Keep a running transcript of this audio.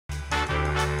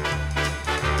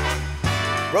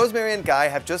Rosemary and Guy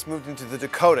have just moved into the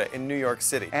Dakota in New York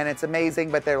City. And it's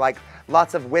amazing, but they're like,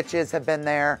 lots of witches have been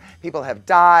there. People have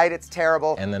died. It's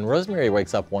terrible. And then Rosemary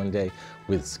wakes up one day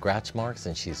with scratch marks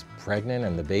and she's pregnant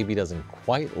and the baby doesn't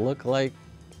quite look like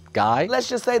Guy. Let's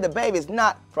just say the baby's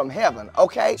not from heaven,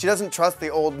 okay? She doesn't trust the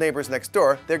old neighbors next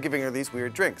door. They're giving her these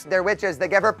weird drinks. They're witches. They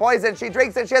give her poison. She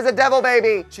drinks it. She has a devil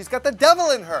baby. She's got the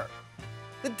devil in her.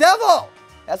 The devil!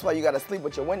 That's why you gotta sleep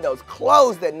with your windows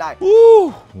closed at night.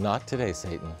 Woo! Not today,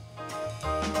 Satan.